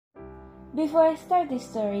Before I start this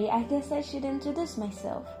story, I guess I should introduce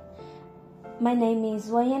myself. My name is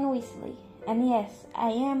Ryan Weasley, and yes,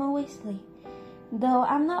 I am a Weasley. Though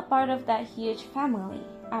I'm not part of that huge family,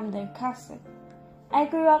 I'm their cousin. I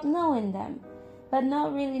grew up knowing them, but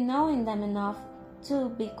not really knowing them enough to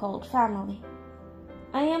be called family.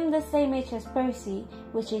 I am the same age as Percy,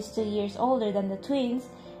 which is 2 years older than the twins,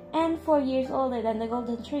 and 4 years older than the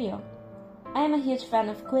Golden Trio. I am a huge fan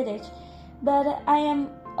of Quidditch, but I am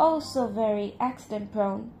also very accident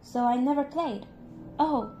prone, so I never played.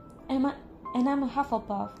 Oh, and I'm a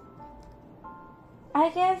Hufflepuff. I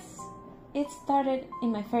guess it started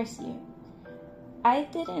in my first year. I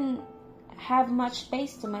didn't have much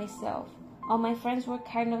space to myself. All my friends were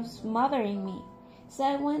kind of smothering me, so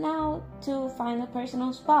I went out to find a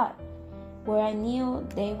personal spot where I knew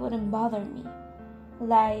they wouldn't bother me.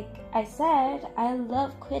 Like I said, I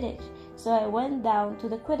love Quidditch, so I went down to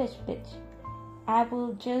the Quidditch pitch. I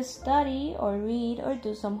would just study or read or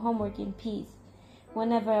do some homework in peace.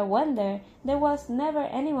 Whenever I went there was never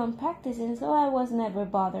anyone practicing, so I was never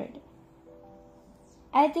bothered.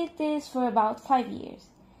 I did this for about 5 years.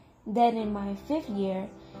 Then in my 5th year,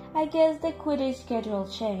 I guess the Quidditch schedule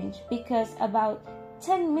changed because about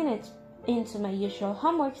 10 minutes into my usual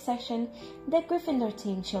homework session, the Gryffindor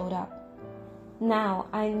team showed up. Now,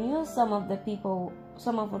 I knew some of the people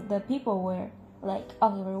were, like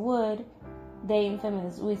Oliver Wood, the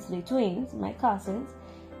infamous Weasley twins, my cousins,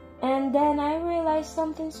 and then I realized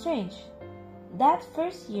something strange. That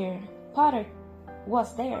first year, Potter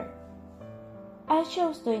was there. I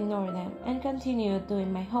chose to ignore them and continue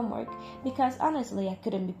doing my homework because honestly I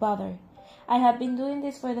couldn't be bothered. I have been doing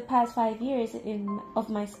this for the past 5 years of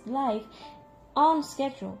my life on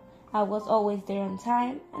schedule. I was always there on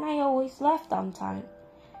time and I always left on time.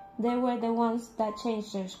 They were the ones that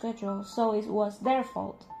changed their schedule, so it was their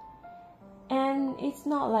fault. And it's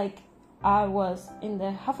not like I was in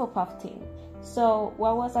the Hufflepuff team, so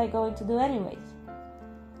what was I going to do anyways?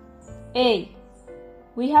 Hey,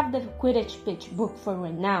 we have the Quidditch pitch booked for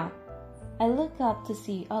right now. I look up to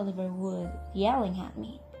see Oliver Wood yelling at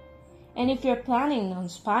me. And if you're planning on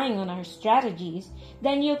spying on our strategies,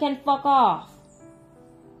 then you can fuck off.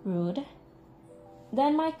 Rude.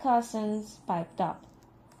 Then my cousins piped up.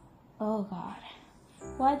 Oh God,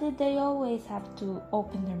 why did they always have to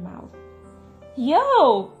open their mouth?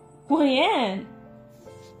 Yo, Ryan,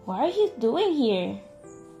 what are you doing here?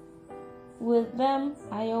 With them,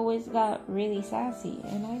 I always got really sassy,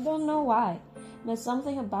 and I don't know why, but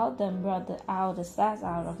something about them brought the sass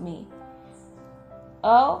out of me.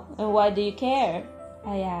 Oh, and why do you care?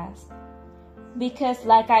 I asked. Because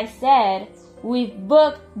like I said, we've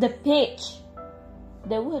booked the pitch.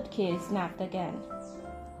 The Wood kid snapped again.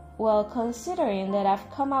 Well, considering that I've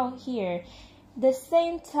come out here the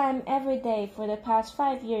same time every day for the past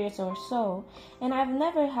 5 years or so, and I've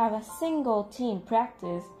never had a single team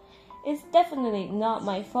practice, it's definitely not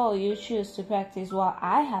my fault you choose to practice while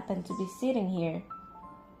I happen to be sitting here.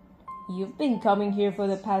 You've been coming here for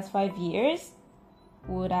the past 5 years?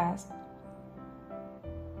 Wood asked.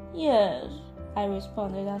 Yes, I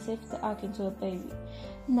responded as if talking to a baby.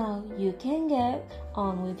 Now you can get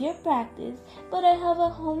on with your practice, but I have a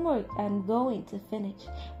homework I'm going to finish,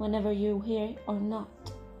 whenever you're here or not.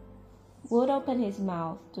 Wood opened his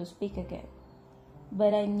mouth to speak again,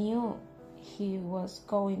 but I knew what he was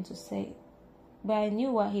going to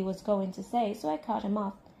say, so I cut him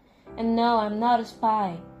off. And no, I'm not a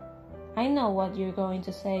spy. I know what you're going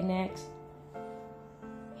to say next.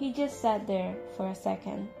 He just sat there for a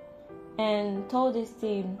second and told his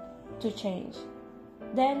team to change.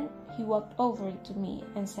 Then he walked over to me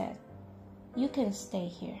and said, You can stay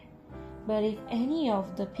here, but if any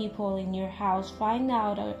of the people in your house find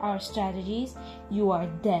out our strategies, you are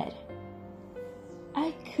dead.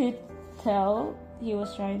 I could tell he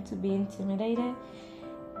was trying to be intimidated,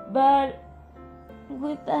 but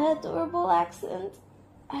with that adorable accent,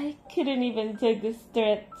 I couldn't even take this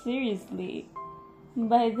threat seriously.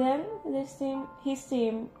 By then, his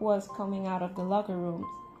team was coming out of the locker rooms.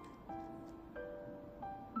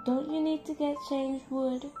 Don't you need to get changed,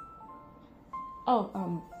 Wood?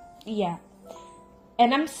 Yeah.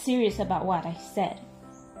 And I'm serious about what I said.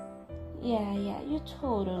 Yeah, you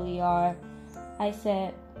totally are, I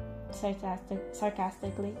said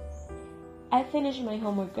sarcastically. I finished my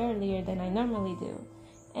homework earlier than I normally do,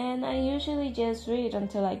 and I usually just read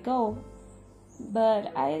until I go,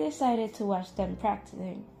 but I decided to watch them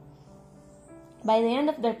practicing. By the end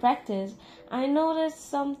of their practice, I noticed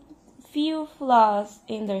some few flaws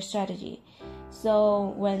in their strategy.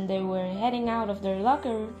 So when they were heading out of their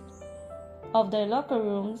locker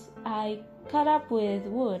rooms, I caught up with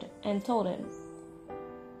Wood and told him,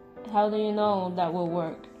 How do you know that will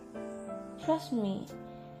work? Trust me,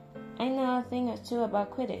 I know a thing or two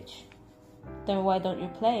about Quidditch. Then why don't you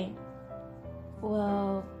play?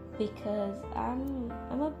 Well, because I'm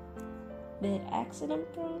a bit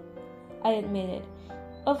accident prone, I admitted.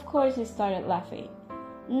 Of course he started laughing.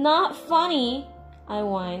 Not funny, I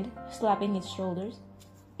whined, slapping his shoulders.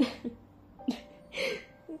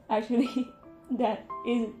 Actually, that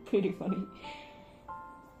is pretty funny.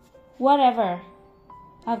 Whatever.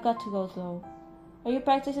 I've got to go though. Are you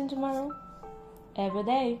practicing tomorrow? Every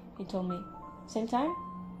day, he told me. Same time?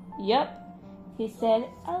 Yup, he said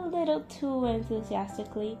a little too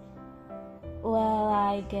enthusiastically. Well,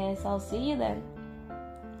 I guess I'll see you then,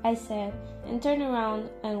 I said, and turned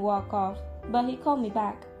around and walked off, but he called me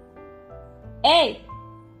back. Hey!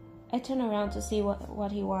 I turned around to see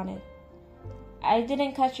what he wanted. I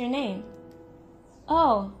didn't catch your name.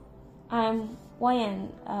 Oh, I'm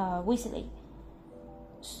Ryan Weasley.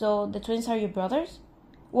 So the twins are your brothers?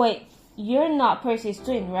 Wait, you're not Percy's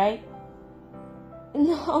twin, right?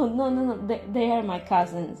 No. They are my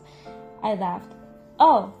cousins. I laughed.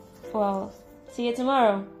 Oh, well, see you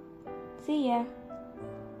tomorrow. See ya.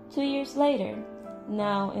 2 years later,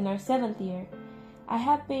 now in our 7th year, I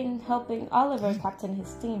have been helping Oliver captain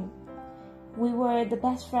his team. We were the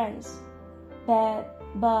best friends, but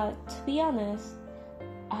to be honest,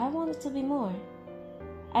 I wanted to be more.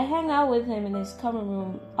 I hang out with him in his common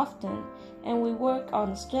room often, and we work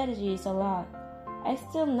on strategies a lot. I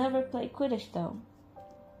still never played Quidditch though.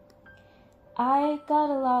 I got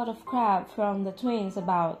a lot of crap from the twins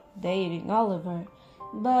about dating Oliver,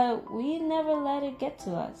 but we never let it get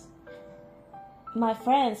to us. My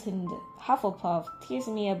friends in the Hufflepuff teased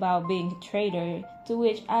me about being a traitor, to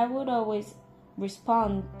which I would always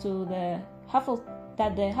respond to that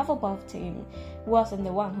the Hufflepuff team wasn't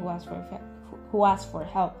the one who asked for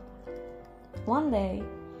help. One day,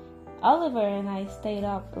 Oliver and I stayed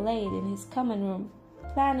up late in his common room,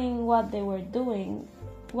 planning what they were going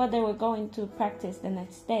to practice the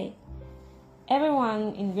next day.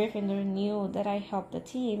 Everyone in Gryffindor knew that I helped the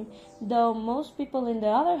team, though most people in the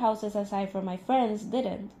other houses aside from my friends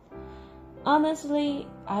didn't. Honestly,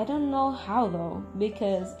 I don't know how though,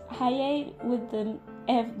 because I ate with them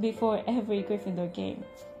before every Gryffindor game.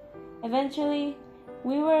 Eventually,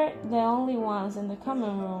 we were the only ones in the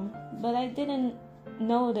common room, but I didn't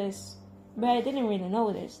really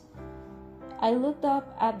notice. I looked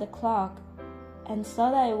up at the clock and saw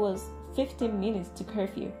that it was 15 minutes to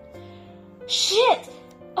curfew. Shit!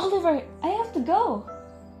 Oliver, I have to go!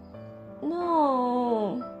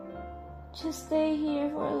 No, just stay here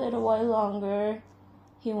for a little while longer,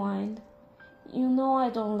 he whined. You know I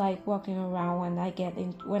don't like walking around when I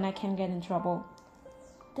can get in trouble.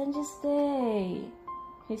 Then just stay,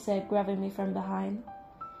 he said, grabbing me from behind.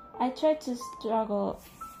 I tried to struggle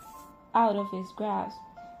out of his grasp,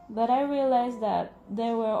 but I realized that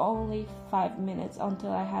there were only 5 minutes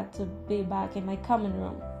until I had to be back in my common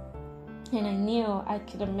room, and I knew I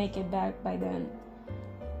couldn't make it back by then.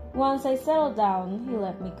 Once I settled down, he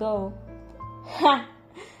let me go. Ha!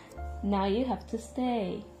 Now you have to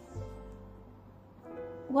stay.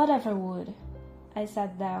 Whatever would. I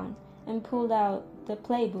sat down and pulled out the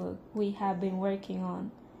playbook we had been working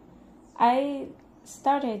on. I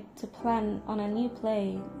started to plan on a new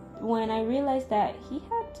play when I realized that he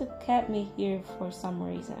had to keep me here for some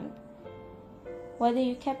reason. Why do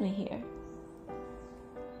you keep me here?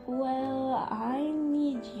 Well, I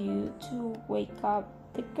need you to wake up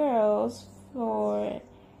the girls for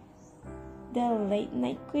the late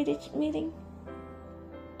night Quidditch meeting.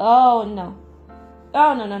 Oh no.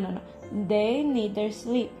 They need their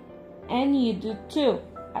sleep. And you do too,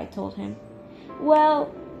 I told him.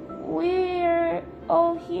 Well, we're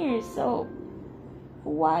all here, so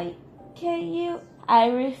why can't you? I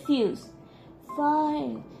refuse.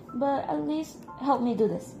 Fine, but at least help me do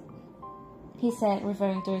this, he said,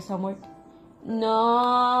 referring to his homework.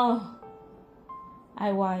 No,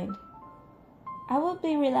 I whined. I would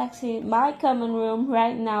be relaxing in my common room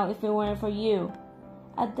right now if it weren't for you.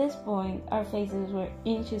 At this point, our faces were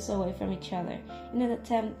inches away from each other in an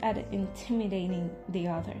attempt at intimidating the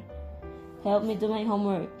other. Help me do my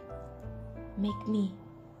homework. Make me,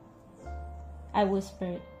 I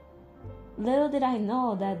whispered. Little did I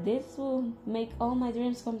know that this would make all my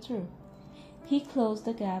dreams come true. He closed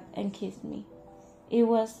the gap and kissed me. It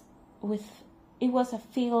was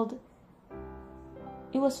filled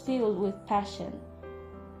with passion,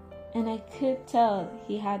 and I could tell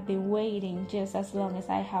he had been waiting just as long as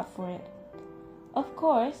I had for it. Of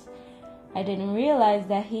course, I didn't realize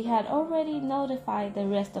that he had already notified the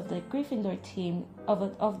rest of the Gryffindor team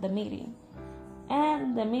of the meeting,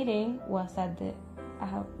 and the meeting was at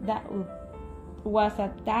was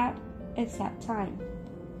at that exact time.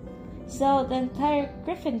 So the entire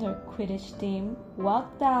Gryffindor Quidditch team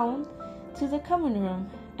walked down to the common room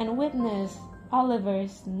and witnessed Oliver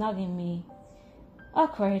snugging me.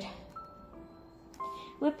 Awkward.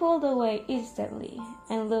 We pulled away instantly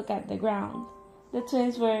and looked at the ground. The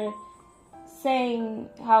twins were saying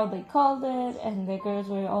how they called it, and the girls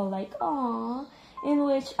were all like, "Aww," in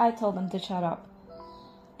which I told them to shut up.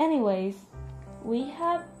 Anyways, we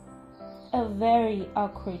had a very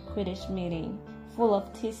awkward Quidditch meeting, full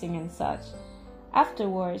of teasing and such.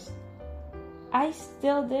 Afterwards, I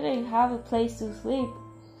still didn't have a place to sleep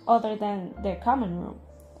other than their common room.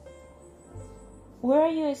 Where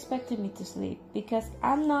are you expecting me to sleep? Because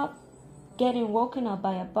I'm not getting woken up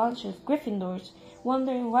by a bunch of Gryffindors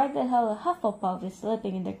wondering why the hell a Hufflepuff is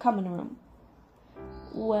sleeping in their common room.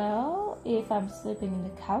 Well, if I'm sleeping in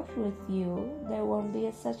the couch with you, there won't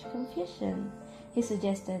be such confusion, he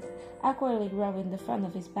suggested, awkwardly rubbing the front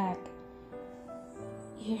of his back.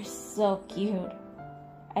 You're so cute,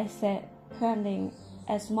 I said, planting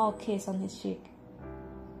a small kiss on his cheek.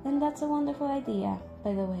 And that's a wonderful idea,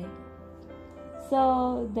 by the way.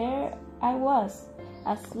 So there I was,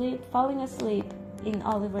 asleep, falling asleep in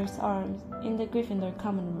Oliver's arms in the Gryffindor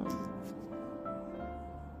common room.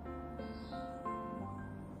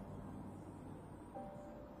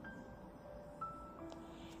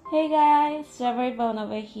 Hey guys, Strawberry Bone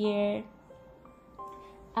over here.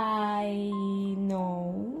 I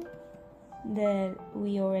know that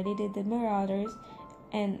we already did the Marauders,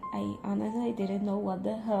 and I honestly didn't know what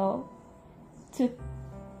the hell to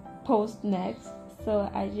post next,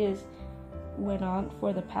 so I just went on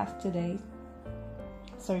for the past 2 days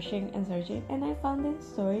searching, and I found this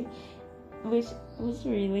story which was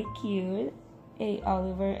really cute. A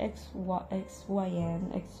Oliver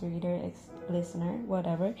ex-YN, ex-reader, ex-listener,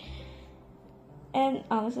 whatever. And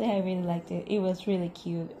honestly, I really liked it. It was really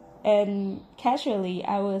cute. And casually,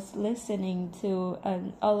 I was listening to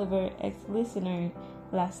an Oliver ex-listener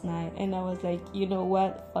last night, and I was like, you know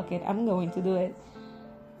what? Fuck it, I'm going to do it.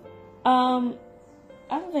 I'm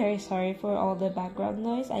very sorry for all the background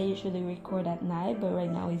noise. I usually record at night, but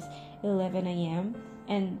right now it's 11 a.m.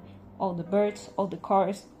 and all the birds, all the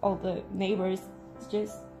cars, all the neighbors,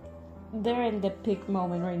 they're in the peak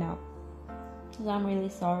moment right now. So I'm really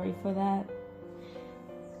sorry for that.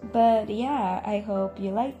 But yeah, I hope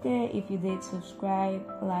you liked it. If you did, subscribe,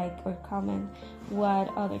 like, or comment what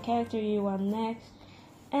other character you want next.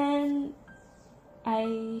 And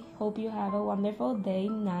I hope you have a wonderful day,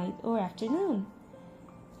 night, or afternoon.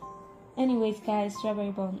 Anyways, guys,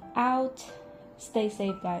 Strawberry Bone out. Stay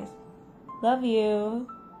safe, guys. Love you.